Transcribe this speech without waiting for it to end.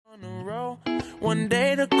One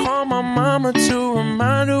day to call my mama to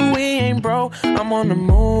remind her we ain't broke. I'm on the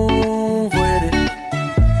move with it.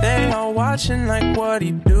 They all watching like what he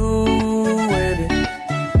do with it.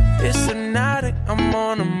 It's hypnotic, I'm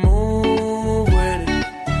on the move with it.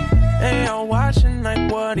 They all watching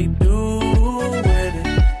like what he do with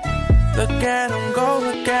it. Look at him go,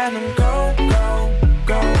 look at him go, go,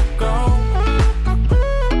 go, go.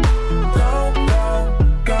 Go, go,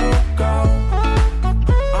 go, go.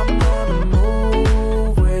 I'm on the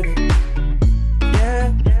move with it.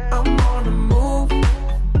 Yeah, I'm on the move.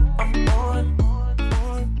 I'm on.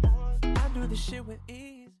 I do this shit with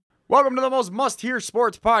ease. Welcome to the most must-hear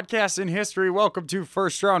sports podcast in history. Welcome to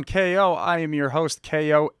First Round KO. I am your host,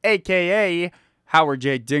 KO, a.k.a. Howard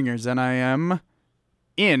J. Dingers, and I am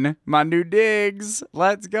in my new digs.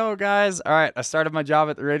 Let's go, guys. All right, I started my job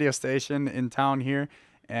at the radio station in town here,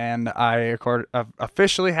 and I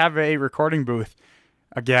officially have a recording booth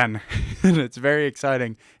again. It's very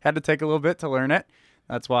exciting. Had to take a little bit to learn it.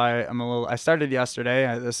 That's why I started yesterday.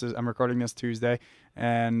 I'm recording this Tuesday,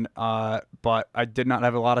 and but I did not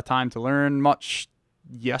have a lot of time to learn much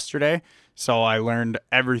yesterday, so I learned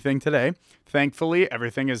everything today. Thankfully,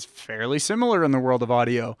 everything is fairly similar in the world of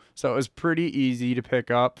audio, so it was pretty easy to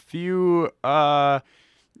pick up. A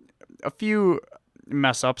few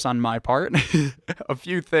mess ups on my part, a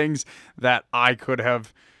few things that I could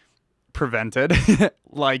have prevented,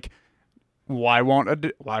 like why won't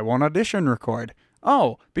Audition record?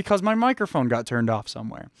 Oh, because my microphone got turned off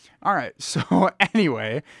somewhere. All right, so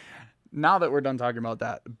anyway, now that we're done talking about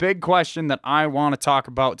that, big question that I want to talk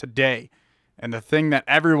about today, and the thing that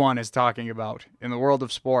everyone is talking about in the world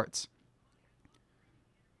of sports,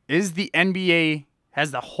 is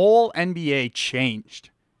has the whole NBA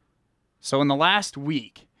changed? So in the last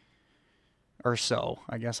week or so,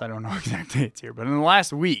 I guess I don't know exact dates here, but in the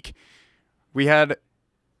last week, we had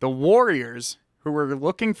the Warriors, who were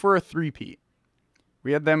looking for a three-peat.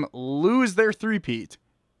 We had them lose their three-peat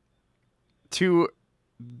to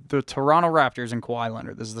the Toronto Raptors and Kawhi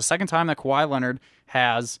Leonard. This is the second time that Kawhi Leonard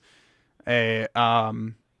has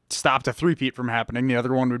stopped a three-peat from happening. The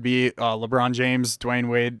other one would be LeBron James, Dwayne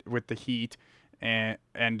Wade with the Heat, and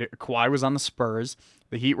Kawhi was on the Spurs.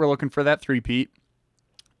 The Heat were looking for that three-peat,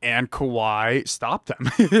 and Kawhi stopped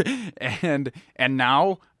them. and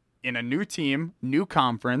now, in a new team, new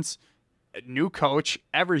conference, new coach,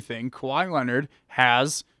 everything, Kawhi Leonard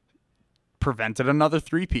has prevented another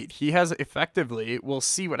three-peat. He has effectively, we'll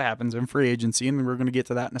see what happens in free agency, and we're going to get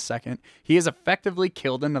to that in a second. He has effectively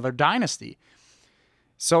killed another dynasty.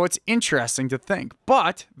 So it's interesting to think.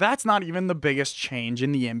 But that's not even the biggest change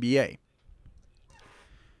in the NBA.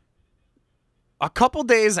 A couple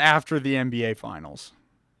days after the NBA Finals,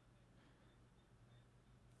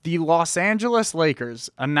 the Los Angeles Lakers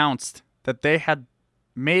announced that they had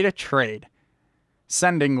made a trade,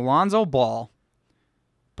 sending Lonzo Ball,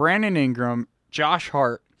 Brandon Ingram, Josh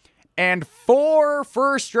Hart, and 4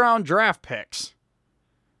 first-round draft picks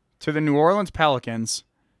to the New Orleans Pelicans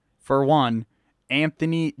for one,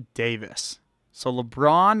 Anthony Davis. So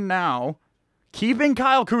LeBron now, keeping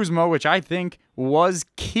Kyle Kuzma, which I think was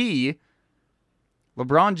key,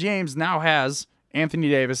 LeBron James now has Anthony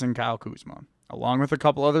Davis and Kyle Kuzma, along with a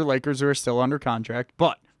couple other Lakers who are still under contract,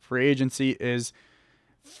 but free agency is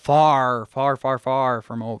far, far, far, far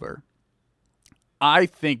from over. I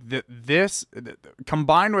think that this,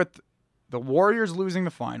 combined with the Warriors losing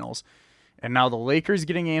the finals, and now the Lakers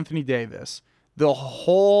getting Anthony Davis, the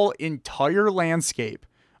whole entire landscape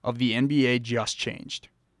of the NBA just changed.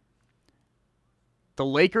 The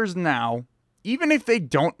Lakers now, even if they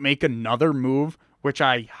don't make another move, which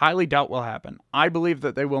I highly doubt will happen, I believe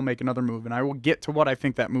that they will make another move, and I will get to what I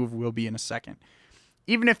think that move will be in a second.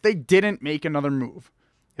 Even if they didn't make another move,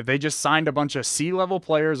 if they just signed a bunch of C-level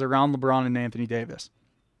players around LeBron and Anthony Davis,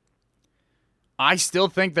 I still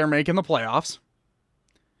think they're making the playoffs,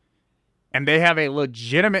 and they have a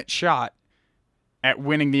legitimate shot at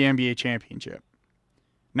winning the NBA championship.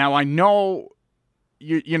 Now, I know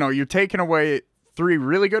you're taking away 3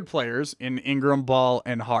 really good players in Ingram, Ball,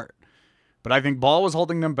 and Hart, but I think Ball was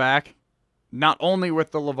holding them back, not only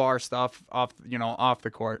with the LeVar stuff off the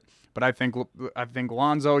court, but I think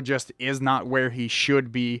Lonzo just is not where he should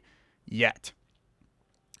be yet.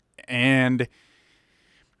 And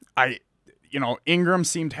Ingram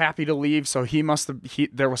seemed happy to leave, so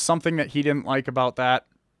there was something that he didn't like about that,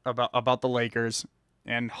 about the Lakers.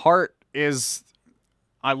 And Hart is,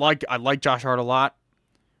 I like Josh Hart a lot,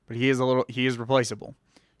 but he is replaceable.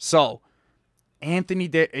 So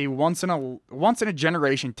a once in a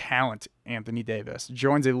generation talent, Anthony Davis,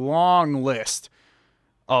 joins a long list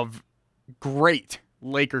of great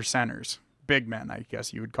Laker centers, big men, I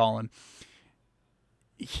guess you would call him,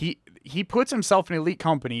 he puts himself in elite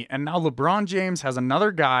company, and now LeBron James has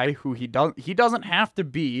another guy who he doesn't have to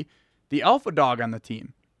be the alpha dog on the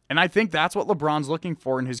team. And I think that's what LeBron's looking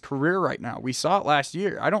for in his career right now. We saw it last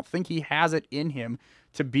year. I don't think he has it in him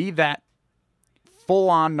to be that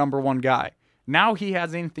full-on number one guy. Now he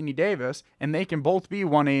has Anthony Davis, and they can both be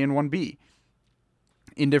 1A and 1B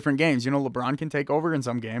in different games. You know, LeBron can take over in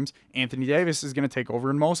some games. Anthony Davis is going to take over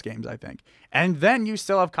in most games, I think. And then you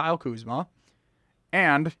still have Kyle Kuzma,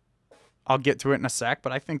 and I'll get to it in a sec,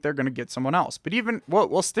 but I think they're going to get someone else. But even,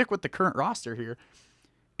 we'll stick with the current roster here.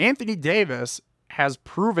 Anthony Davis has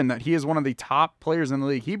proven that he is one of the top players in the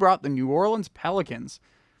league. He brought the New Orleans Pelicans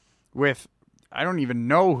with, I don't even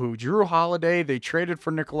know who, Drew Holiday. They traded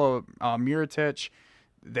for Nikola Mirotic.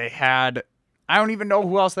 They had, I don't even know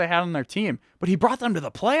who else they had on their team, but he brought them to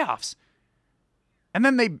the playoffs. And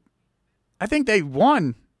then I think they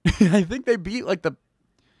won. I think they beat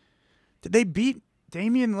did they beat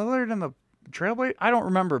Damian Lillard and the Trailblazers? I don't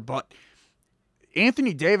remember, but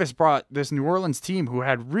Anthony Davis brought this New Orleans team who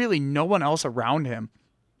had really no one else around him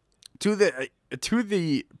to the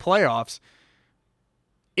playoffs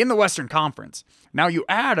in the Western Conference. Now you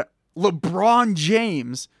add LeBron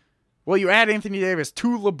James. Well, you add Anthony Davis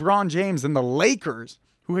to LeBron James and the Lakers,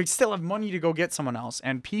 who still have money to go get someone else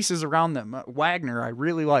and pieces around them. Wagner, I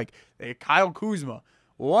really like. Kyle Kuzma,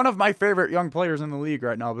 one of my favorite young players in the league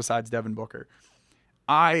right now besides Devin Booker.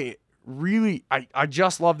 I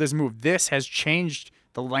just love this move. This has changed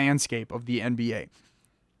the landscape of the NBA.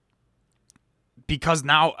 Because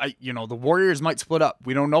now, the Warriors might split up.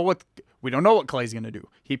 We don't know what Klay's going to do.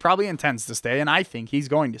 He probably intends to stay, and I think he's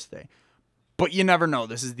going to stay. But you never know.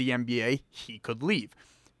 This is the NBA. He could leave.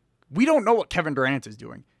 We don't know what Kevin Durant is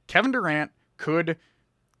doing. Kevin Durant could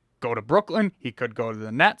go to Brooklyn. He could go to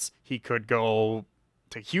the Nets. He could go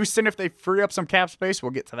to Houston if they free up some cap space.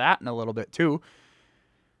 We'll get to that in a little bit too.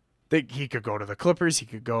 He could go to the Clippers. He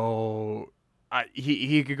could go.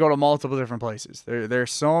 He could go to multiple different places. There are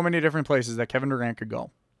so many different places that Kevin Durant could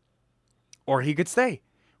go, or he could stay.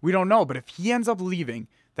 We don't know. But if he ends up leaving,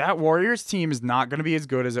 that Warriors team is not going to be as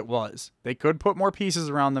good as it was. They could put more pieces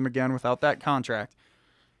around them again without that contract,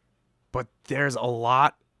 but there's a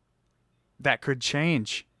lot that could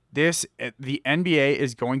change. The NBA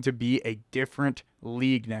is going to be a different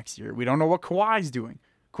league next year. We don't know what Kawhi's doing.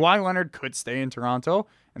 Kawhi Leonard could stay in Toronto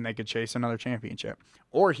and they could chase another championship.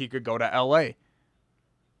 Or he could go to LA.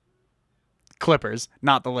 Clippers,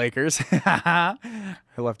 not the Lakers. I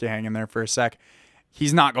left you hanging there for a sec.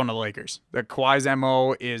 He's not going to the Lakers. The Kawhi's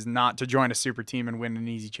MO is not to join a super team and win an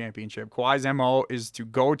easy championship. Kawhi's MO is to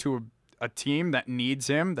go to a team that needs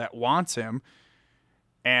him, that wants him,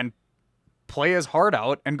 and play his heart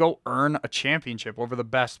out and go earn a championship over the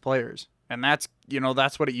best players. And that's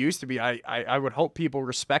what it used to be. I would hope people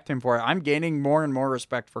respect him for it. I'm gaining more and more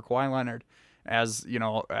respect for Kawhi Leonard as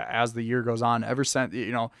the year goes on. Ever since,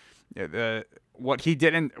 what he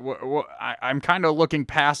did I'm kind of looking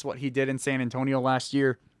past what he did in San Antonio last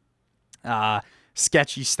year.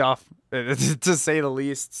 Sketchy stuff, to say the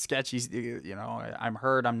least. Sketchy, I'm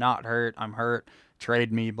hurt, I'm not hurt, I'm hurt,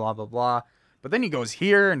 trade me, blah, blah, blah. But then he goes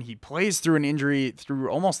here and he plays through an injury through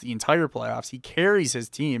almost the entire playoffs. He carries his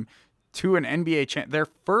team to an their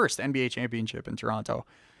first NBA championship in Toronto.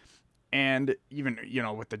 And even,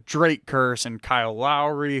 with the Drake curse and Kyle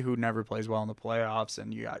Lowry, who never plays well in the playoffs,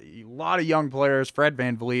 and you got a lot of young players, Fred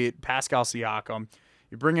VanVleet, Pascal Siakam,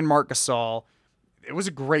 you bring in Marc Gasol. It was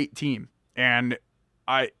a great team. And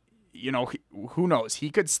who knows? He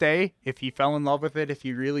could stay if he fell in love with it, if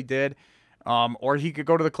he really did. Or he could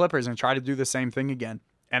go to the Clippers and try to do the same thing again.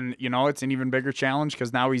 And, it's an even bigger challenge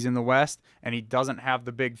because now he's in the West and he doesn't have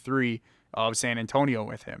the big three of San Antonio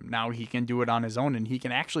with him. Now he can do it on his own and he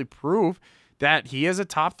can actually prove that he is a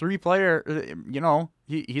top three player.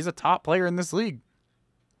 He's a top player in this league.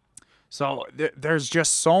 So there's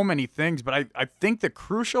just so many things. But I think the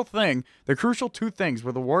crucial two things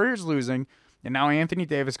were the Warriors losing and now Anthony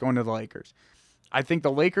Davis going to the Lakers. I think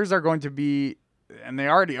the Lakers are going to be, and they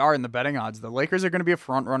already are in the betting odds, the Lakers are going to be a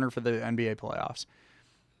front runner for the NBA playoffs.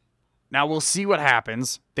 Now, we'll see what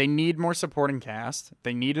happens. They need more supporting cast.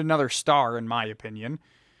 They need another star, in my opinion,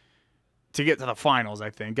 to get to the finals, I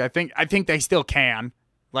think. I think they still can.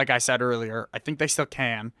 Like I said earlier, I think they still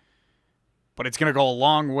can. But it's going to go a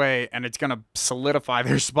long way, and it's going to solidify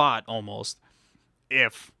their spot almost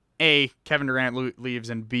if, A, Kevin Durant leaves,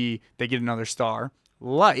 and B, they get another star,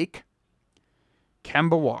 like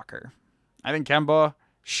Kemba Walker. I think Kemba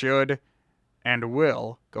should and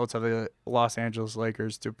will go to the Los Angeles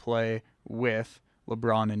Lakers to play with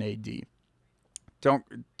LeBron and AD.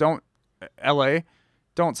 Don't LA,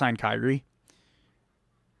 don't sign Kyrie.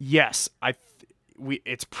 Yes,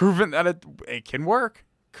 it's proven that it can work.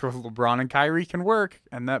 LeBron and Kyrie can work,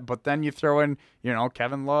 but then you throw in,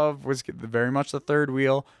 Kevin Love was very much the third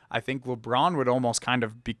wheel. I think LeBron would almost kind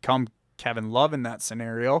of become Kevin Love in that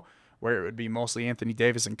scenario, where it would be mostly Anthony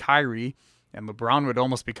Davis and Kyrie, and LeBron would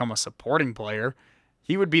almost become a supporting player.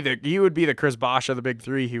 He would be the Chris Bosh of the big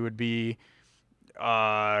three. He would be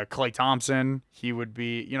Klay Thompson. He would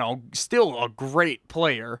be, still a great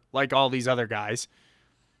player like all these other guys,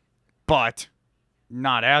 but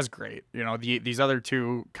not as great. These other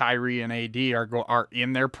two, Kyrie and AD, are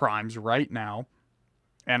in their primes right now.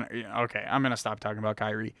 And okay, I'm gonna stop talking about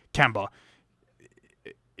Kyrie. Kemba,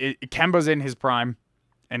 Kemba's in his prime,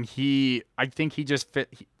 and I think he just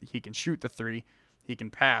fit. He can shoot the three, he can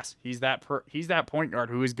pass. He's that point guard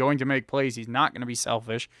who is going to make plays. He's not going to be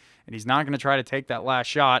selfish, and he's not going to try to take that last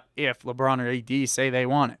shot if LeBron or AD say they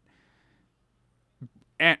want it.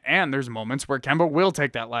 And there's moments where Kemba will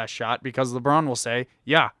take that last shot because LeBron will say,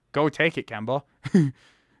 yeah, go take it, Kemba.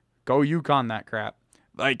 Go UConn that crap.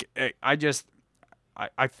 Like,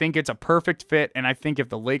 I think it's a perfect fit, and I think if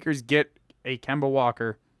the Lakers get a Kemba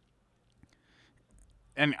Walker,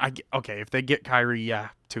 and if they get Kyrie, yeah,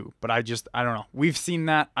 too. But I don't know. We've seen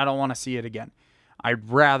that. I don't want to see it again. I'd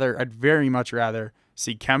very much rather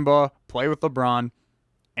see Kemba play with LeBron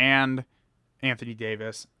and Anthony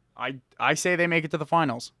Davis. I say they make it to the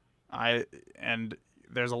finals. And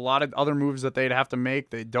there's a lot of other moves that they'd have to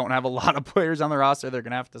make. They don't have a lot of players on the roster. They're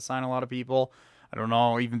going to have to sign a lot of people. I don't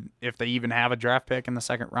know even if they even have a draft pick in the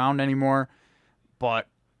second round anymore. But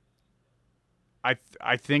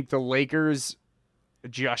I think the Lakers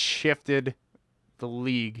just shifted the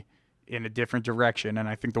league in a different direction, and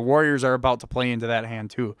I think the Warriors are about to play into that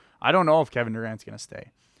hand too. I don't know if Kevin Durant's going to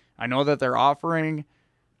stay. I know that they're offering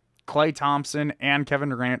Klay Thompson and Kevin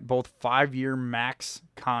Durant both 5-year max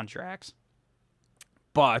contracts.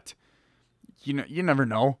 But you never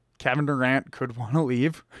know. Kevin Durant could want to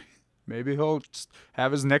leave. Maybe he'll just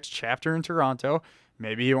have his next chapter in Toronto.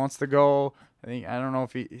 Maybe he wants to go. I don't know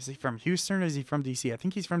if is he from Houston or is he from DC? I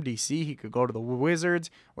think he's from DC. He could go to the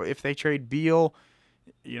Wizards, or if they trade Beal,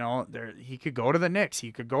 he could go to the Knicks.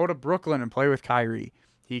 He could go to Brooklyn and play with Kyrie.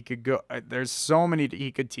 He could go. There's so many.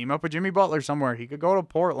 He could team up with Jimmy Butler somewhere. He could go to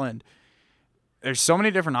Portland. There's so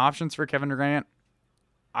many different options for Kevin Durant.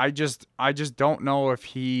 I just don't know if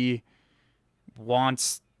he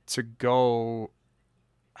wants to go.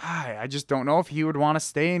 I just don't know if he would want to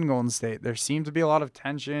stay in Golden State. There seems to be a lot of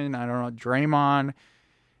tension. I don't know. Draymond.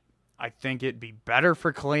 I think it'd be better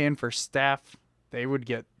for Klay and for Steph. They would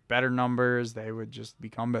get better numbers. They would just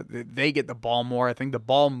become. They get the ball more. I think the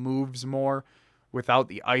ball moves more without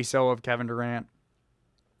the ISO of Kevin Durant,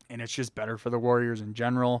 and it's just better for the Warriors in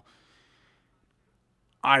general.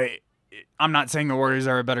 I'm not saying the Warriors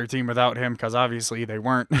are a better team without him, because obviously they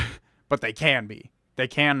weren't, but they can be. They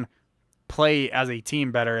can play as a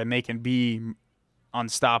team better, and they can be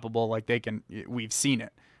unstoppable. Like they can. We've seen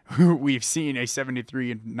it. We've seen a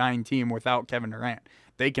 73-9 team without Kevin Durant.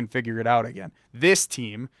 They can figure it out again. This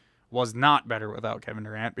team was not better without Kevin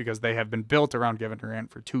Durant because they have been built around Kevin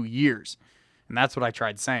Durant for 2 years. And that's what I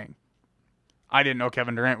tried saying. I didn't know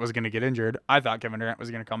Kevin Durant was going to get injured. I thought Kevin Durant was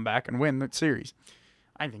going to come back and win the series.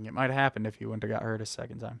 I think it might have happened if he wouldn't have got hurt a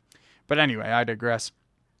second time. But anyway, I digress.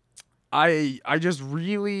 I just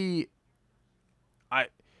really...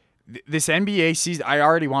 This NBA season, I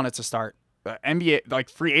already want it to start. NBA, like,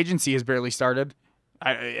 free agency has barely started.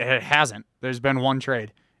 It hasn't. There's been one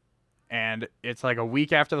trade. And it's like a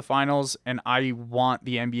week after the finals, and I want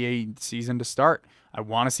the NBA season to start. I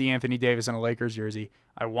want to see Anthony Davis in a Lakers jersey.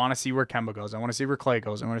 I want to see where Kemba goes. I want to see where Klay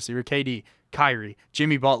goes. I want to see where KD, Kyrie,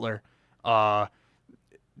 Jimmy Butler.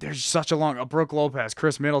 There's such a long... Brooke Lopez,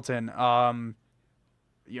 Chris Middleton.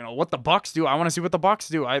 What the Bucks do. I want to see what the Bucks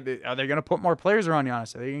do. Are they going to put more players around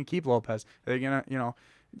Giannis? Are they going to keep Lopez? Are they going to,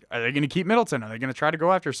 are they going to keep Middleton? Are they going to try to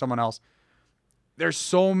go after someone else? There's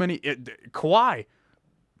so many... Kawhi.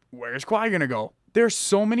 Where's Kawhi going to go? There's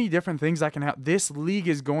so many different things that can happen. This league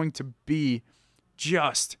is going to be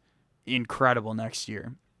just incredible next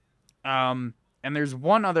year. And there's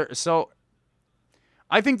one other... So,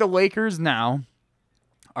 I think the Lakers now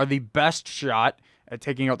are the best shot at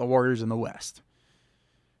taking out the Warriors in the West.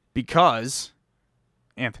 Because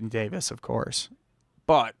Anthony Davis, of course.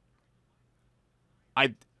 But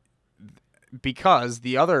because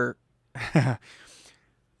the other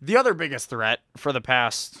biggest threat for the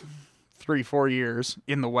past 3-4 years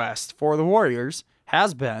in the West for the Warriors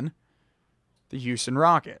has been the Houston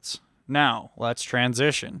Rockets. Now, let's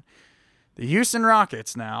transition. The Houston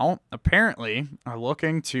Rockets now apparently are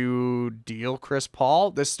looking to deal Chris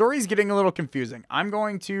Paul. This story's getting a little confusing.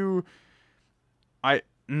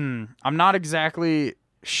 I'm not exactly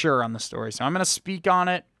sure on the story, so I'm going to speak on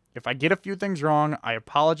it. If I get a few things wrong, I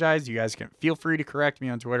apologize. You guys can feel free to correct me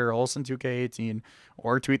on Twitter, Olsen2K18,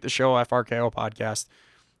 or tweet the show FRKO podcast.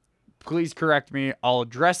 Please correct me. I'll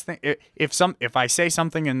address things. If I say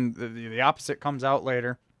something and the opposite comes out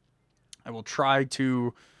later, I will try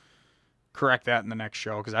to correct that in the next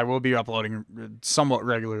show, because I will be uploading somewhat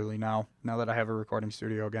regularly now that I have a recording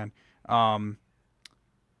studio again.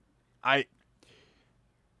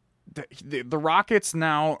 The Rockets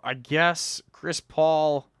now, I guess Chris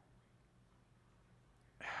Paul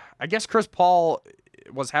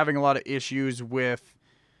was having a lot of issues with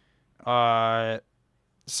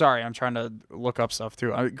sorry, I'm trying to look up stuff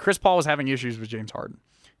too. Chris Paul was having issues with James Harden.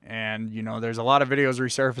 And, there's a lot of videos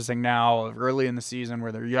resurfacing now of early in the season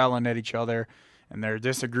where they're yelling at each other and they're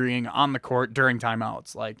disagreeing on the court during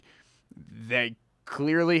timeouts. Like, they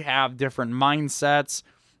clearly have different mindsets.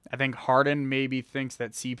 I think Harden maybe thinks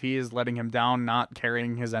that CP is letting him down, not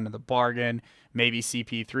carrying his end of the bargain. Maybe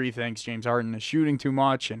CP3 thinks James Harden is shooting too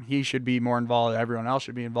much and he should be more involved. Everyone else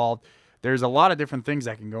should be involved. There's a lot of different things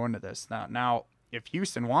that can go into this. Now, if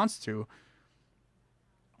Houston wants to,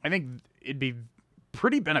 I think it'd be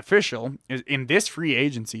pretty beneficial in this free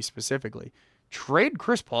agency specifically. Trade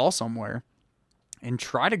Chris Paul somewhere and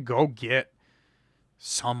try to go get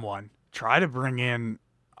someone. Try to bring in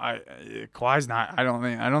Kawhi's not. I don't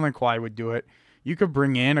think Kawhi would do it. You could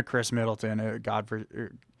bring in a Chris Middleton. God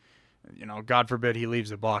forbid he leaves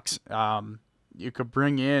the Bucks. You could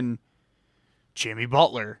bring in Jimmy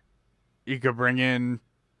Butler. You could bring in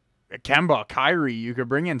Kemba, Kyrie. You could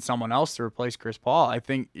bring in someone else to replace Chris Paul. I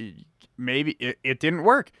think maybe it didn't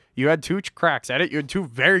work. You had two cracks at it. You had two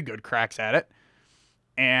very good cracks at it.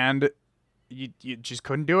 And you just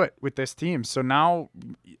couldn't do it with this team. So now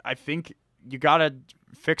I think you got to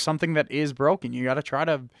fix something that is broken. You got to try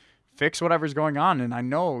to fix whatever's going on. And I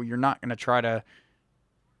know you're not going to try to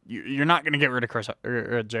 – you're not going to get rid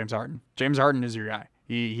of James Harden. James Harden is your guy.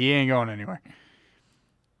 He ain't going anywhere.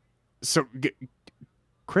 So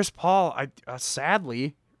Chris Paul,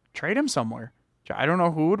 sadly, trade him somewhere. I don't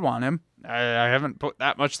know who would want him. I haven't put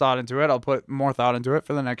that much thought into it. I'll put more thought into it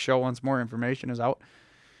for the next show once more information is out.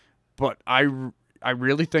 But I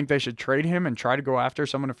really think they should trade him and try to go after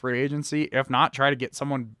someone in free agency. If not, try to get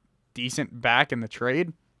someone decent back in the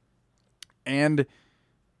trade. And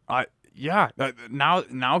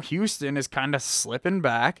now Houston is kind of slipping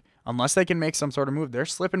back. Unless they can make some sort of move, they're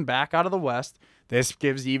slipping back out of the West. This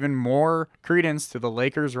gives even more credence to the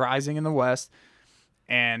Lakers rising in the West.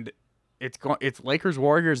 And it's Lakers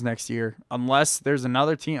Warriors next year, unless there's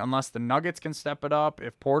another team, unless the Nuggets can step it up.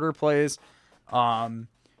 If Porter plays, Portland,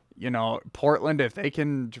 if they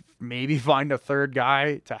can maybe find a third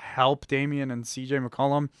guy to help Damian and CJ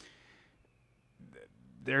McCollum,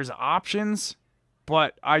 there's options.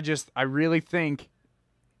 But I really think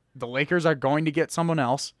the Lakers are going to get someone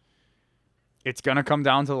else. It's going to come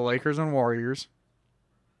down to the Lakers and Warriors,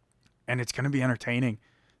 and it's going to be entertaining.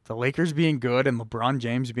 The Lakers being good and LeBron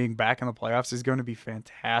James being back in the playoffs is going to be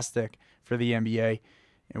fantastic for the NBA,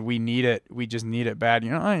 and we need it. We just need it bad.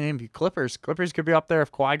 Clippers could be up there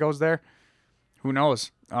if Kawhi goes there. Who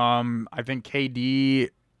knows? I think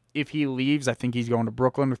KD, if he leaves, I think he's going to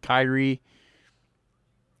Brooklyn with Kyrie.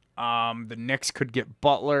 The Knicks could get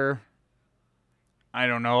Butler. I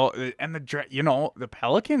don't know. And the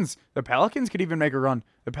Pelicans could even make a run.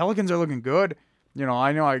 The Pelicans are looking good.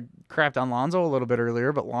 I know I crapped on Lonzo a little bit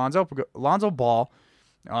earlier, but Lonzo Ball,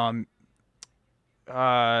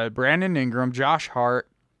 Brandon Ingram, Josh Hart,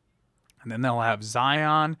 and then they'll have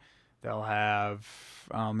Zion. They'll have,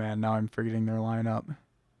 oh man, now I'm forgetting their lineup.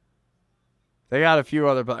 They got a few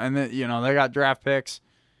other, and then, they got draft picks.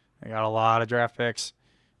 They got a lot of draft picks.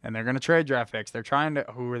 And they're going to trade draft picks.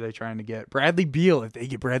 Who are they trying to get? Bradley Beal. If they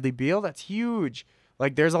get Bradley Beal, that's huge.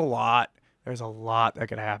 Like, there's a lot that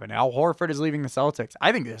could happen. Al Horford is leaving the Celtics.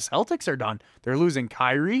 I think the Celtics are done. They're losing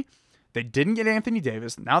Kyrie. They didn't get Anthony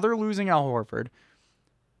Davis. Now they're losing Al Horford.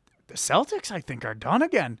 The Celtics, I think, are done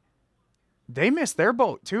again. They missed their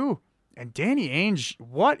boat, too. And Danny Ainge,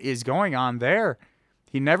 what is going on there?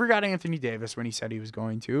 He never got Anthony Davis when he said he was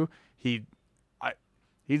going to. He's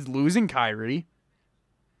losing Kyrie.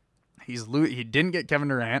 He didn't get Kevin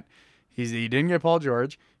Durant. He didn't get Paul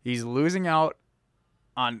George. He's losing out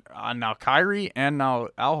on now Kyrie and now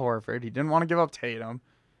Al Horford. He didn't want to give up Tatum.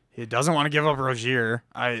 He doesn't want to give up Rozier.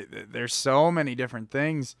 There's so many different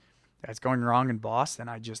things that's going wrong in Boston.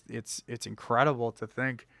 It's incredible to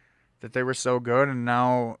think that they were so good and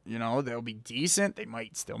now, they'll be decent. They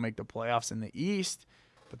might still make the playoffs in the East,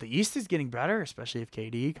 but the East is getting better, especially if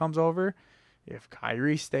KD comes over. If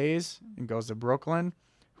Kyrie stays and goes to Brooklyn,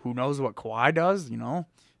 Who knows what Kawhi does? You know,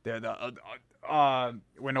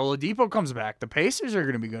 when Oladipo comes back, the Pacers are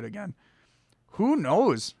going to be good again. Who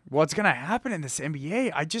knows what's going to happen in this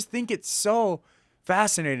NBA? I just think it's so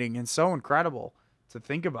fascinating and so incredible to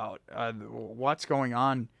think about what's going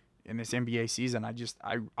on in this NBA season.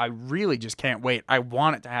 I really just can't wait. I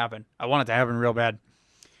want it to happen. I want it to happen real bad.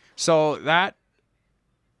 So that's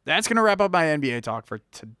going to wrap up my NBA talk for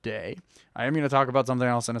today. I am going to talk about something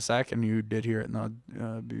else in a sec, and you did hear it in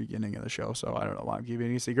the beginning of the show, so I don't know why I'm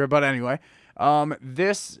keeping it a secret. But anyway,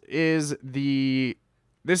 this is going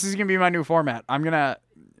to be my new format.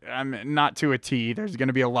 I'm not to a T. There's going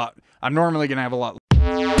to be a lot. I'm normally going to have a lot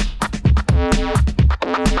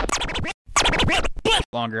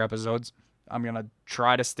longer episodes. I'm going to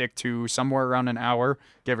try to stick to somewhere around an hour,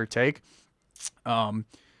 give or take. But I'm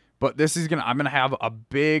going to have a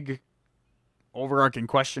big overarching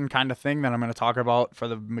question kind of thing that I'm going to talk about for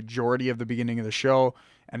the majority of the beginning of the show.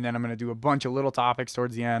 And then I'm going to do a bunch of little topics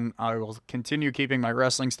towards the end. I will continue keeping my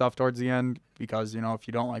wrestling stuff towards the end because, you know, if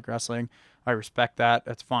you don't like wrestling, I respect that.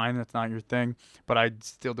 That's fine. That's not your thing. But I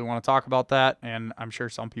still do want to talk about that. And I'm sure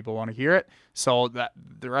some people want to hear it. So that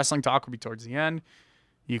the wrestling talk will be towards the end.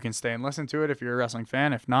 You can stay and listen to it if you're a wrestling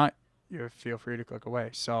fan. If not, you feel free to click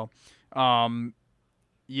away. So,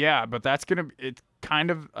 yeah, but that's going to, it's kind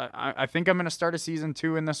of, I think I'm going to start a season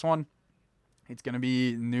 2 in this one. It's going to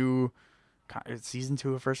be new, it's season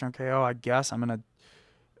 2 of First Round KO, I guess.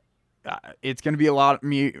 It's going to be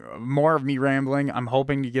more of me rambling. I'm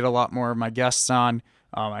hoping to get a lot more of my guests on.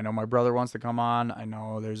 I know my brother wants to come on. I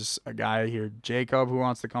know there's a guy here, Jacob, who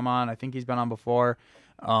wants to come on. I think he's been on before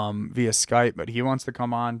via Skype, but he wants to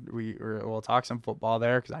come on. We'll talk some football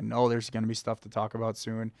there because I know there's going to be stuff to talk about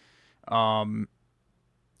soon.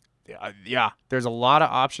 Yeah, there's a lot of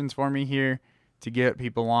options for me here to get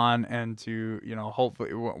people on and to, you know,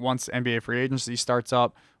 hopefully once NBA free agency starts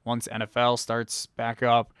up, once NFL starts back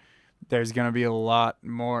up, there's going to be a lot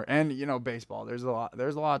more. And, you know, baseball, there's a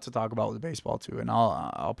lot to talk about with baseball too. And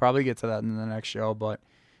I'll probably get to that in the next show, but,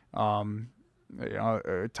 you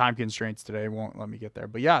know, time constraints today won't let me get there.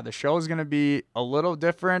 But yeah, the show is going to be a little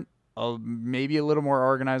different. Maybe a little more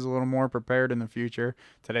organized, a little more prepared in the future.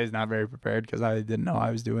 Today's not very prepared because I didn't know I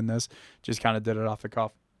was doing this. Just kind of did it off the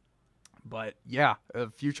cuff. But yeah,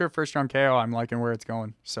 future First Round KO, I'm liking where it's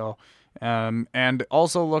going. So, and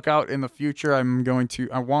also look out in the future. I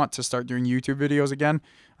want to start doing YouTube videos again.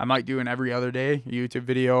 I might do an every other day YouTube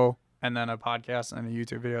video and then a podcast and a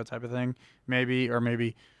YouTube video type of thing. Maybe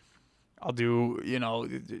I'll do, you know,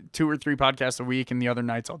 2 or 3 podcasts a week and the other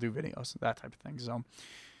nights I'll do videos, that type of thing. So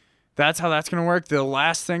that's how that's going to work. The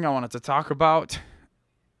last thing I wanted to talk about,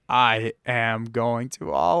 I am going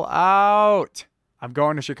to All Out. I'm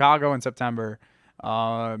going to Chicago in September.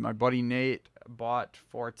 My buddy Nate bought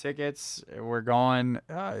 4 tickets. We're going,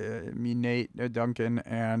 me, Nate, Duncan,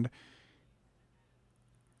 and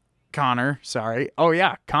Connor. Sorry. Oh,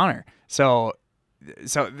 yeah, Connor. So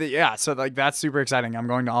like that's super exciting. I'm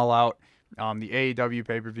going to All Out. The AEW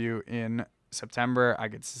pay-per-view in September. I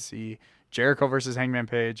get to see Jericho versus Hangman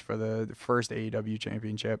Page for the first AEW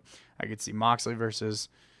championship. I get to see Moxley versus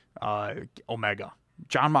Omega.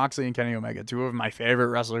 Jon Moxley and Kenny Omega, 2 of my favorite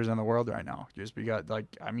wrestlers in the world right now. Just because,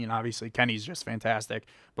 obviously Kenny's just fantastic,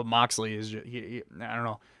 but Moxley is just, I don't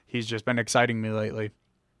know, he's just been exciting me lately.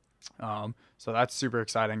 So that's super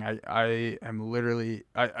exciting. I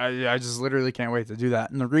just literally can't wait to do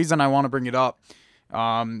that. And the reason I want to bring it up,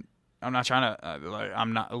 I'm not trying to,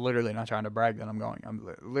 I'm not trying to brag that I'm going.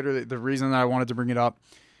 I'm literally, the reason that I wanted to bring it up,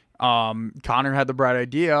 Connor had the bright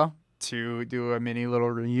idea to do a mini little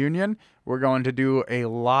reunion. We're going to do a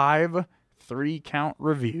live 3-count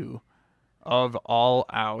review of All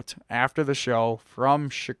Out after the show from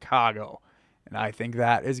Chicago. And I think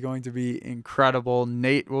that is going to be incredible.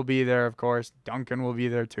 Nate will be there, of course. Duncan will be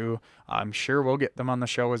there too. I'm sure we'll get them on the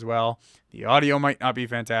show as well. The audio might not be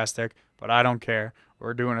fantastic, but I don't care.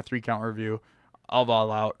 We're doing a 3-count review of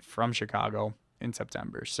All Out from Chicago in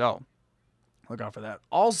September. So look out for that.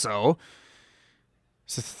 Also,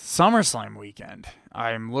 it's SummerSlam weekend.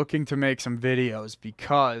 I'm looking to make some videos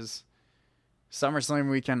because SummerSlam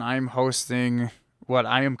weekend I'm hosting what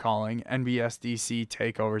I am calling NBSDC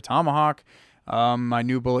TakeOver Tomahawk. My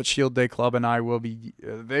new Bullet Shield Day Club and I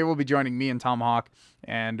they will be joining me and Tomahawk,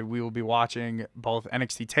 and we will be watching both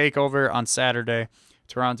NXT TakeOver on Saturday,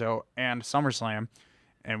 Toronto, and SummerSlam,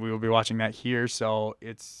 and we will be watching that here. So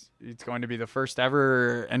it's going to be the first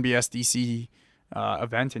ever NBSDC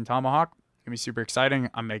event in Tomahawk. It's going to be super exciting.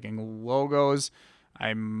 I'm making logos.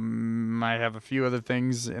 I might have a few other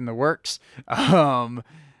things in the works.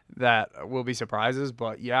 that will be surprises.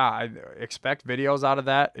 But yeah, I expect videos out of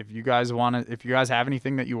that. If you guys have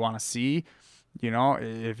anything that you want to see,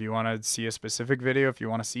 if you want to see a specific video, if you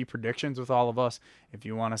want to see predictions with all of us, if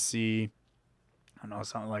you want to see, I don't know,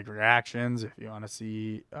 something like reactions, if you want to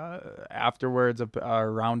see afterwards a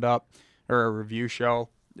roundup or a review show,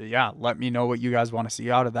 yeah, let me know what you guys want to see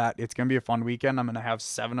out of that. It's going to be a fun weekend. I'm going to have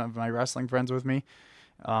 7 of my wrestling friends with me.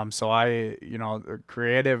 So I,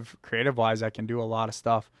 creative wise, I can do a lot of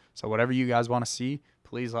stuff. So whatever you guys want to see,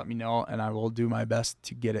 please let me know, and I will do my best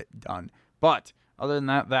to get it done. But other than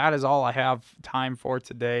that, that is all I have time for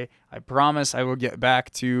today. I promise I will get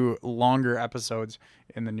back to longer episodes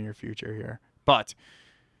in the near future here. But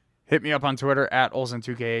hit me up on Twitter at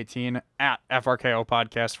Olsen2K18, at FRKO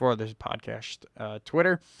Podcast for this podcast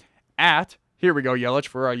Twitter, at Here We Go Yelich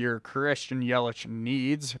for all your Christian Yelich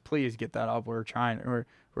needs. Please get that up. We're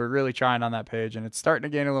really trying on that page, and it's starting to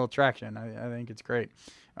gain a little traction. I think it's great.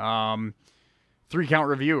 3Count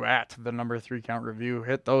Review at the number 3Count Review.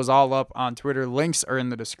 Hit those all up on Twitter. Links are in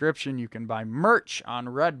the description. You can buy merch on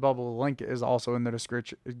Redbubble. Link is also in the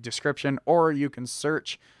description, or you can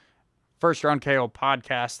search First Round KO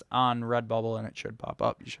Podcast on Redbubble, and it should pop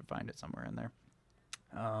up. You should find it somewhere in there.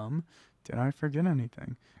 Did I forget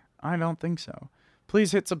anything? I don't think so.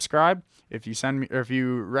 Please hit subscribe. If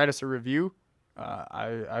you write us a review,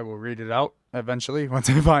 I will read it out eventually once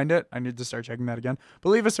I find it. I need to start checking that again. But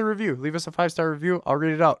leave us a review. Leave us a 5-star review. I'll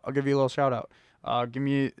read it out. I'll give you a little shout out. Give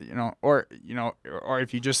me, or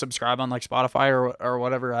if you just subscribe on like Spotify or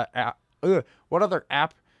whatever app, what other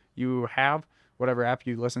app you have, whatever app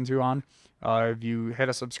you listen to on. If you hit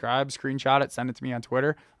a subscribe, screenshot it, send it to me on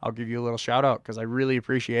Twitter. I'll give you a little shout out because I really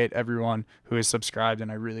appreciate everyone who is subscribed,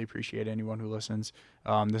 and I really appreciate anyone who listens.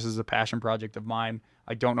 This is a passion project of mine.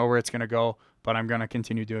 I don't know where it's going to go, but I'm going to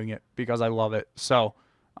continue doing it because I love it. So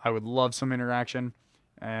I would love some interaction,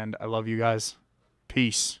 and I love you guys.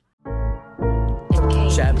 Peace.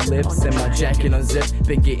 Chapped lips and my jacket unzipped.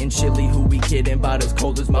 Been getting chilly, who we kidding about as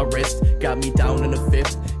cold as my wrist. Got me down in the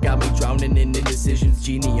fifth, got me drowning in indecisions.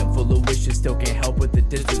 Genie, I'm full of wishes, still can't help with the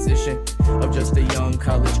disposition of just a young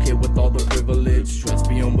college kid with all the privilege. Stress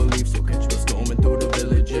beyond belief, so catch me storming through the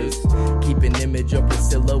villages. Keep an image of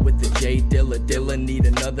Priscilla with the J Dilla. Need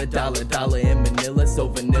another dollar in Manila, so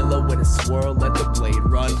vanilla with a swirl, let the blade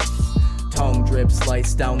run. Tongue drip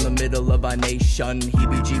sliced down the middle of our nation.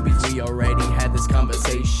 Heebie-jeebies, we already had this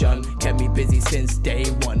conversation. Kept me busy since day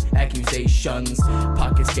one. Accusations,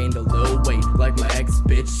 pockets gained a little weight like my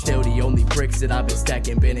ex-bitch. Still the only bricks that I've been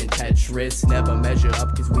stacking been in Tetris. Never measure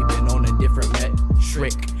up cause we've been on a different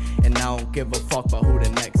metric. And I don't give a fuck about who the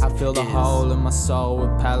next I feel the hole in my soul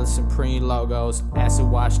with Palace and Supreme logos. Acid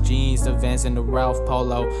wash jeans, the Vans and the Ralph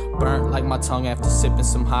Polo. Burnt like my tongue after sipping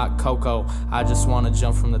some hot cocoa. I just wanna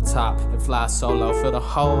jump from the top and fly solo. Feel the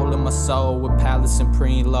hole in my soul with Palace and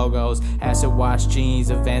Supreme logos. Acid wash jeans,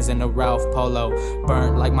 the Vans and the Ralph Polo.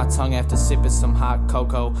 Burnt like my tongue after sipping some hot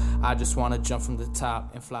cocoa. I just wanna jump from the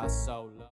top and fly solo.